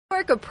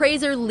York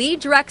appraiser Lee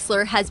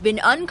Drexler has been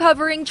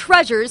uncovering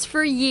treasures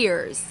for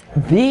years.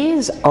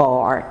 These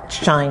are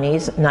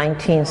Chinese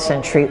 19th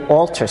century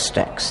altar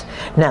sticks.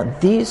 Now,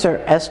 these are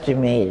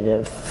estimated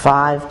of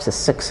 500 to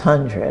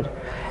 600,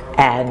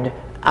 and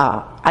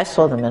I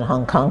saw them in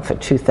Hong Kong for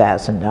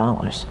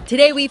 $2,000.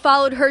 Today we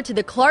followed her to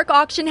the Clark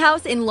Auction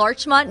House in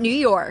Larchmont, New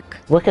York.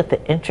 Look at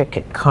the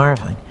intricate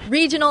carving.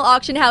 Regional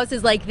auction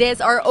houses like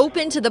this are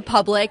open to the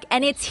public,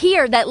 and it's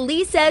here that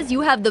Lee says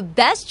you have the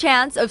best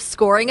chance of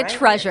scoring a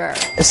treasure.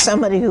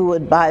 Somebody who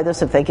would buy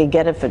this, if they could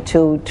get it for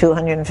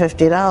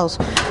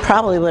 $250,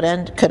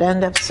 probably could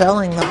end up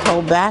selling the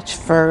whole batch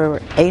for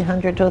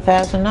 $800 to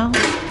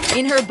 $1,000.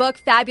 In her book,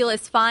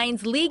 Fabulous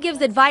Finds, Lee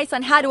gives advice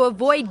on how to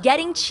avoid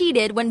getting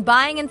cheated when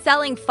buying and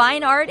selling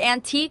fine art,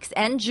 antiques,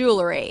 and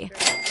jewelry.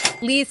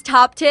 Lee's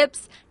top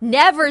tips: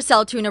 never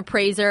sell to an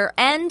appraiser,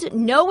 and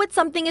know what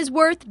something is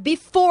worth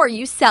before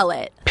you sell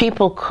it.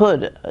 People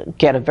could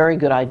get a very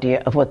good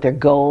idea of what their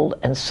gold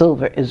and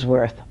silver is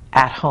worth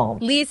at home.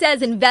 Lee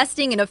says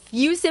investing in a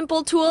few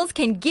simple tools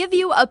can give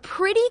you a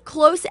pretty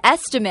close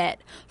estimate.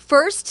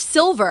 First,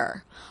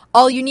 silver.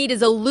 All you need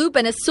is a loop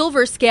and a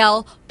silver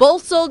scale,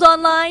 both sold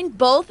online,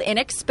 both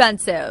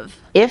inexpensive.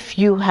 If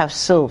you have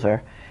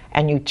silver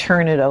and you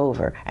turn it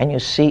over and you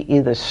see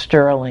either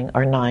sterling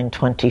or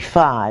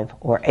 925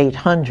 or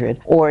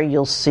 800, or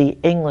you'll see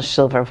English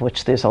silver, of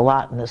which there's a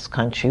lot in this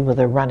country, with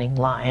a running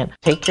lion.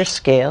 Take your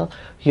scale,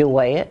 you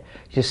weigh it,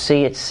 you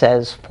see it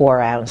says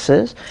 4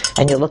 ounces,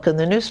 and you look in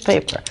the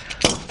newspaper.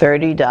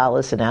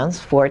 $30 an ounce,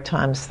 4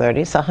 times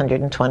 30 is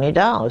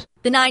 $120.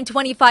 The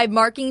 925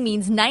 marking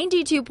means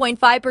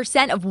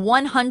 92.5% of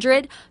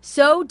 100,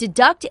 so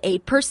deduct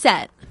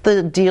 8%.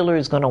 The dealer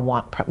is going to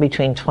want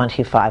between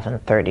 25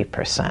 and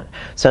 30%.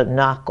 So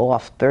knock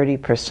off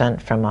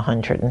 30% from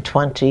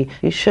 120.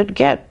 You should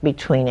get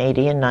between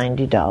 $80 and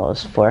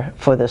 $90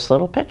 for this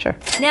little picture.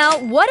 Now,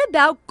 what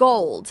about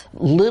gold?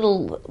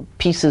 Little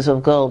pieces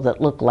of gold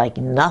that look like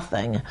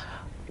nothing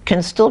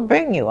can still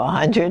bring you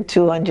 $100,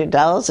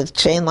 $200. A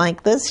chain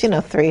like this,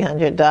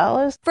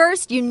 $300.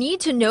 First, you need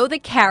to know the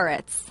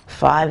carats.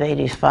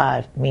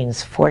 585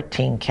 means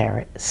 14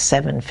 carat.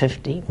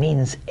 750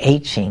 means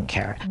 18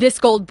 carat. This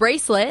gold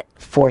bracelet,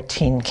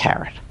 14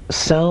 carat.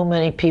 So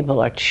many people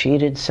are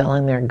cheated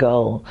selling their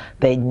gold.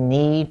 They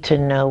need to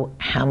know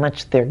how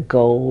much their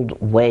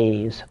gold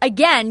weighs.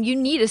 Again, you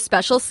need a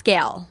special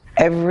scale.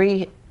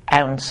 Every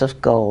ounce of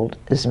gold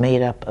is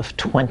made up of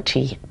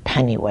 20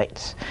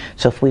 pennyweights.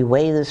 So if we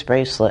weigh this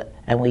bracelet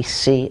and we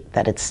see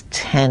that it's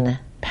 10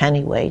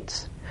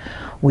 pennyweights,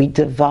 we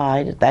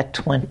divide that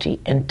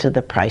 20 into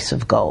the price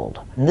of gold.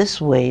 And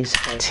this weighs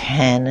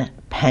 10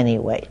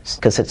 pennyweights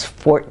because it's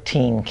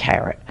 14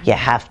 carat. You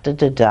have to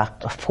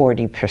deduct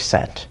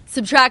 40%.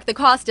 Subtract the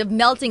cost of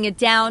melting it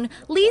down.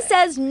 Lee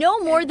says no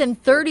more than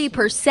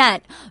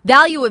 30%.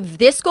 Value of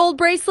this gold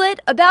bracelet,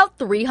 about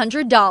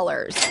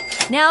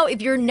 $300. Now,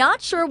 if you're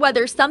not sure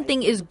whether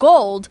something is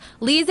gold,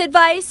 Lee's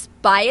advice: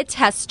 buy a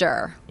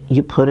tester.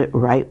 You put it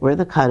right where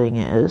the cutting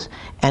is,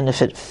 and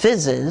if it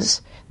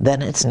fizzes,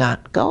 then it's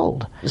not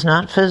gold. It's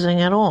not fizzing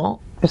at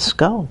all. It's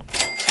gold.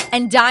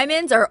 And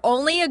diamonds are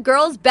only a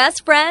girl's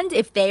best friend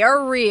if they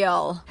are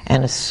real.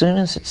 And as soon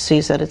as it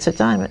sees that it's a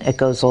diamond, it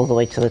goes all the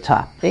way to the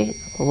top. See?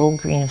 A little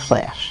green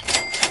flash.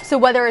 So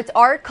whether it's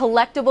art,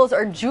 collectibles,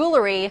 or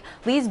jewelry,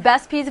 Lee's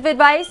best piece of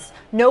advice: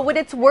 know what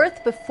it's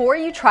worth before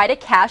you try to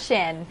cash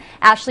in.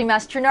 Ashley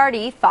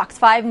Mastronardi, Fox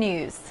 5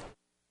 News.